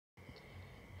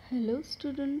Hello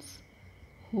students,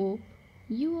 hope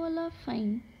you all are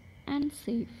fine and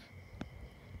safe.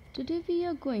 Today we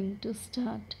are going to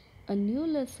start a new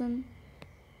lesson,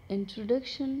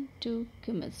 Introduction to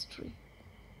Chemistry.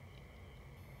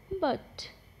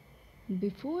 But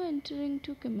before entering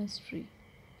to chemistry,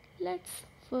 let's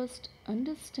first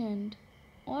understand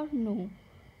or know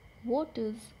what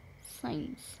is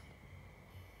science.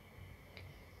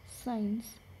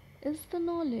 Science is the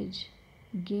knowledge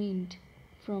gained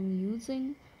from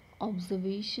using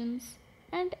observations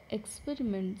and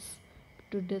experiments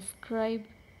to describe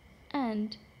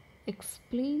and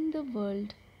explain the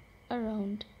world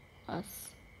around us.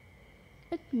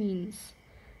 It means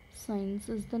science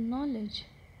is the knowledge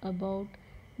about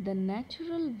the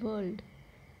natural world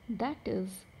that is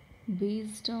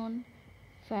based on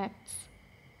facts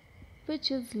which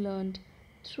is learned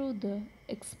through the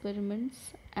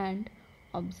experiments and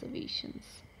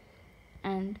observations.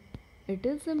 And it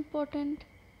is important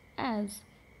as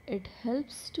it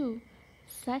helps to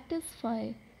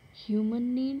satisfy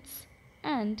human needs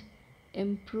and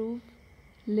improve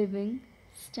living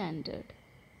standard.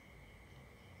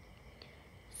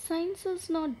 Science is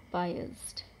not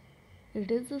biased.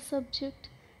 It is a subject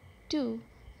to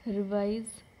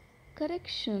revise,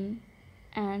 correction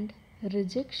and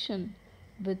rejection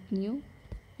with new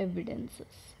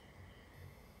evidences.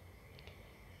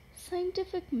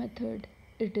 Scientific method,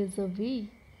 it is a way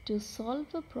to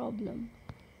solve a problem.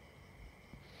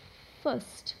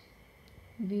 First,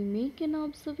 we make an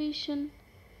observation.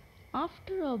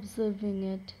 After observing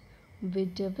it, we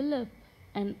develop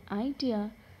an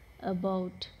idea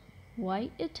about why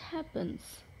it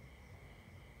happens.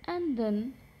 And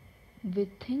then we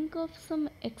think of some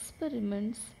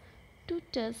experiments to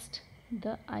test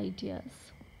the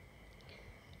ideas.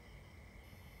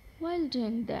 While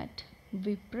doing that,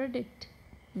 we predict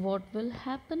what will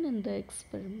happen in the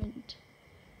experiment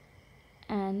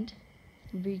and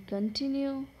we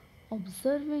continue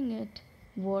observing it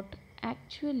what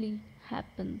actually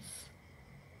happens.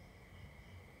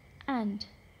 And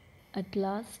at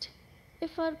last,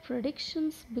 if our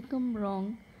predictions become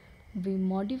wrong, we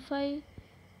modify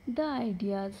the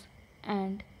ideas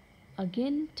and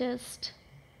again test,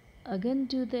 again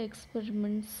do the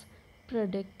experiments,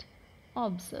 predict,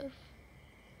 observe.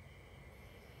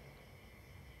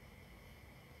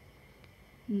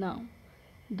 Now,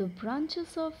 the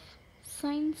branches of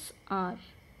science are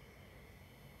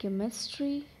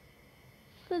chemistry,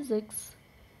 physics,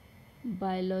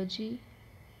 biology,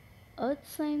 earth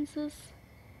sciences,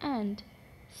 and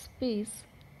space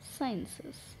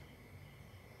sciences.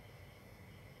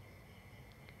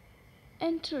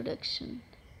 Introduction.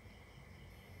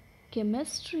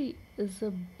 Chemistry is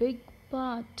a big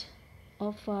part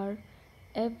of our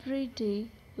everyday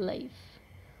life.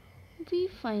 We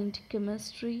find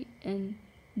chemistry in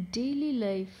daily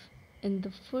life, in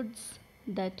the foods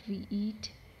that we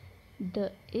eat,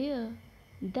 the air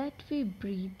that we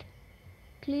breathe,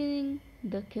 cleaning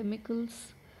the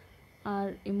chemicals,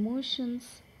 our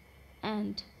emotions,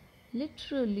 and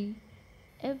literally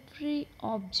every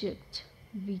object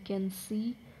we can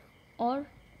see or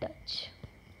touch.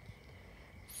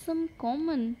 Some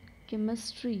common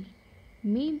chemistry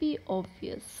may be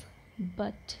obvious,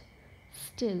 but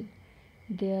still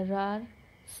there are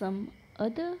some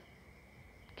other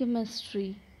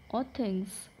chemistry or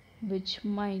things which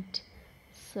might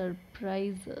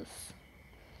surprise us.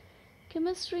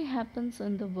 Chemistry happens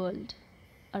in the world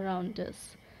around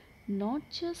us, not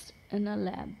just in a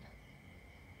lab.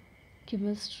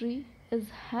 Chemistry is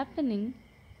happening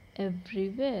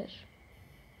everywhere.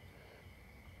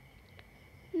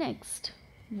 Next,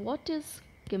 what is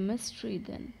chemistry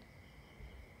then?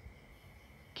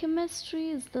 Chemistry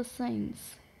is the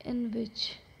science in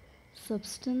which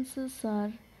substances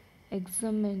are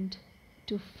examined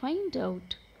to find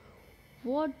out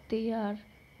what they are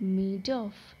made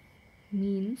of,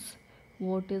 means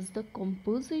what is the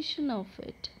composition of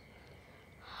it,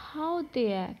 how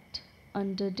they act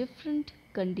under different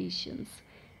conditions,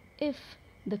 if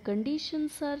the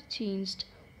conditions are changed,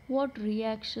 what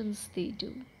reactions they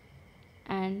do,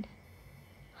 and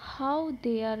how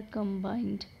they are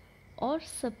combined or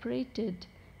separated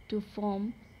to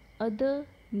form other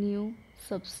new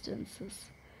substances.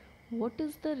 What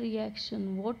is the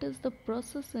reaction? What is the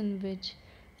process in which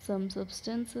some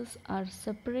substances are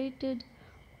separated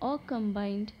or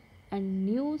combined and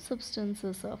new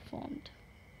substances are formed?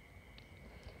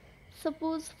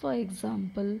 Suppose, for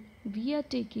example, we are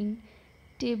taking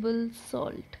table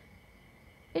salt.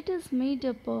 It is made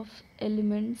up of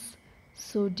elements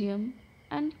sodium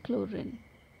and chlorine.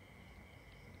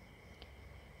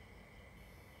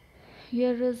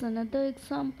 Here is another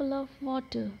example of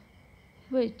water,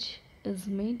 which is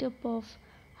made up of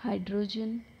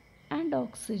hydrogen and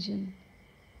oxygen.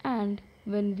 And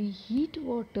when we heat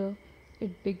water,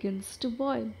 it begins to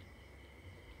boil.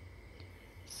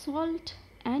 Salt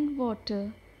and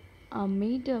water are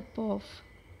made up of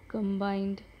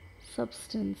combined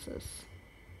substances.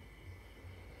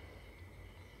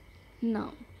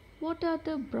 Now, what are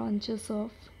the branches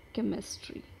of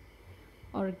chemistry?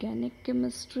 Organic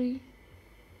chemistry,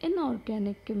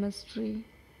 inorganic chemistry,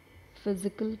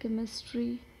 physical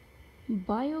chemistry,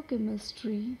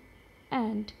 biochemistry,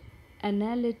 and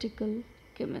analytical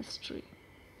chemistry.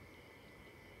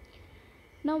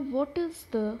 Now, what is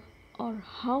the or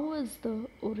how is the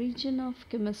origin of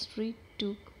chemistry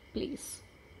took place?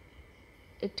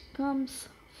 It comes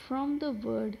from the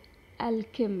word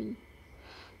alchemy.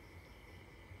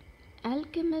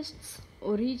 Alchemists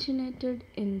originated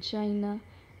in China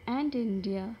and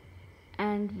India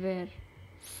and were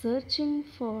searching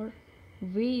for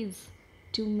ways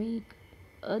to make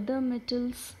other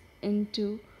metals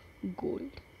into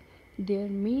gold. Their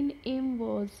main aim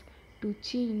was to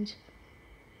change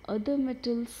other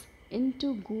metals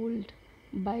into gold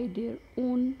by their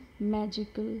own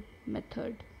magical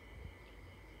method.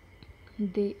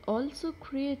 They also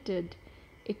created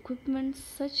equipment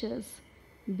such as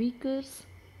beakers,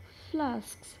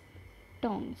 flasks,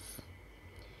 tongs.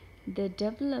 They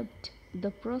developed the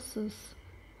process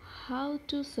how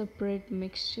to separate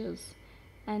mixtures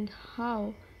and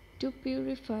how to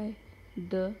purify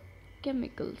the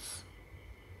chemicals.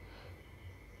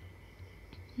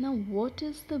 Now, what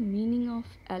is the meaning of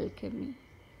alchemy?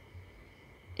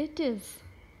 It is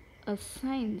a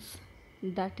science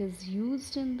that is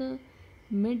used in the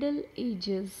Middle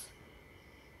Ages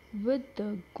with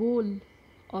the goal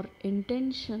or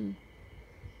intention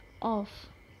of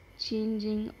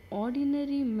changing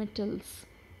ordinary metals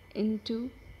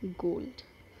into gold.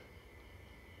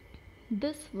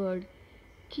 This word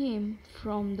came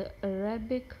from the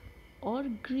Arabic or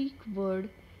Greek word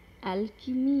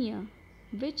alchemia,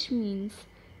 which means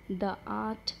the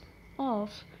art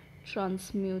of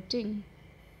transmuting.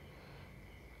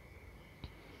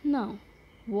 Now,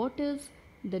 what is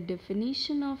the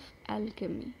definition of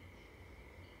alchemy?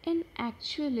 In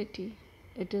actuality,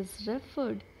 it is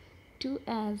referred to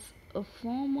as a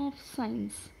form of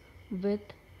science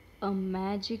with a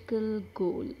magical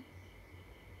goal.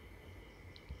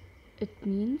 It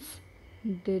means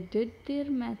they did their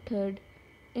method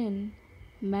in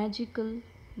magical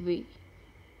way.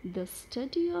 The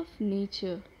study of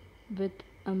nature with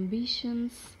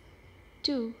ambitions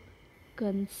to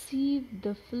conceive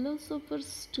the philosopher's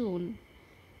stone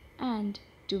and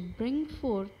to bring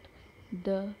forth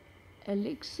the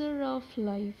elixir of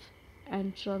life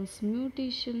and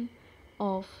transmutation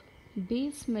of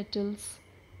base metals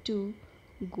to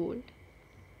gold.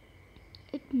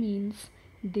 It means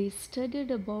they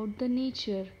studied about the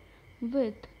nature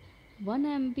with one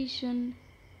ambition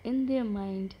in their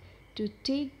mind to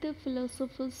take the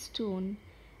philosopher's stone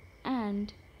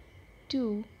and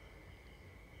to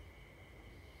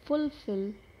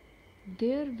fulfill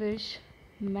their wish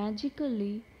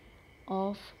magically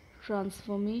of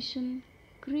transformation,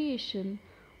 creation,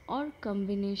 or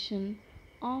combination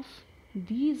of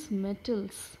these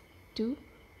metals to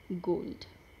gold.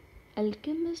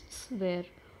 Alchemists were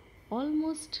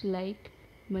almost like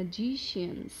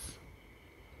magicians.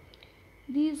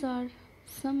 These are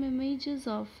some images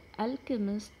of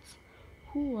alchemists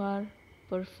who are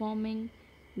performing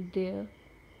their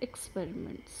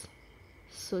experiments.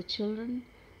 So, children,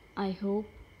 I hope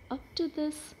up to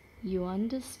this you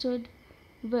understood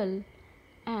well,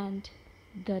 and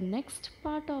the next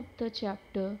part of the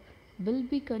chapter will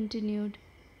be continued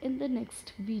in the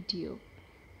next video.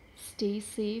 Stay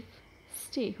safe,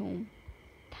 stay home.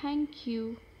 Thank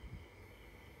you.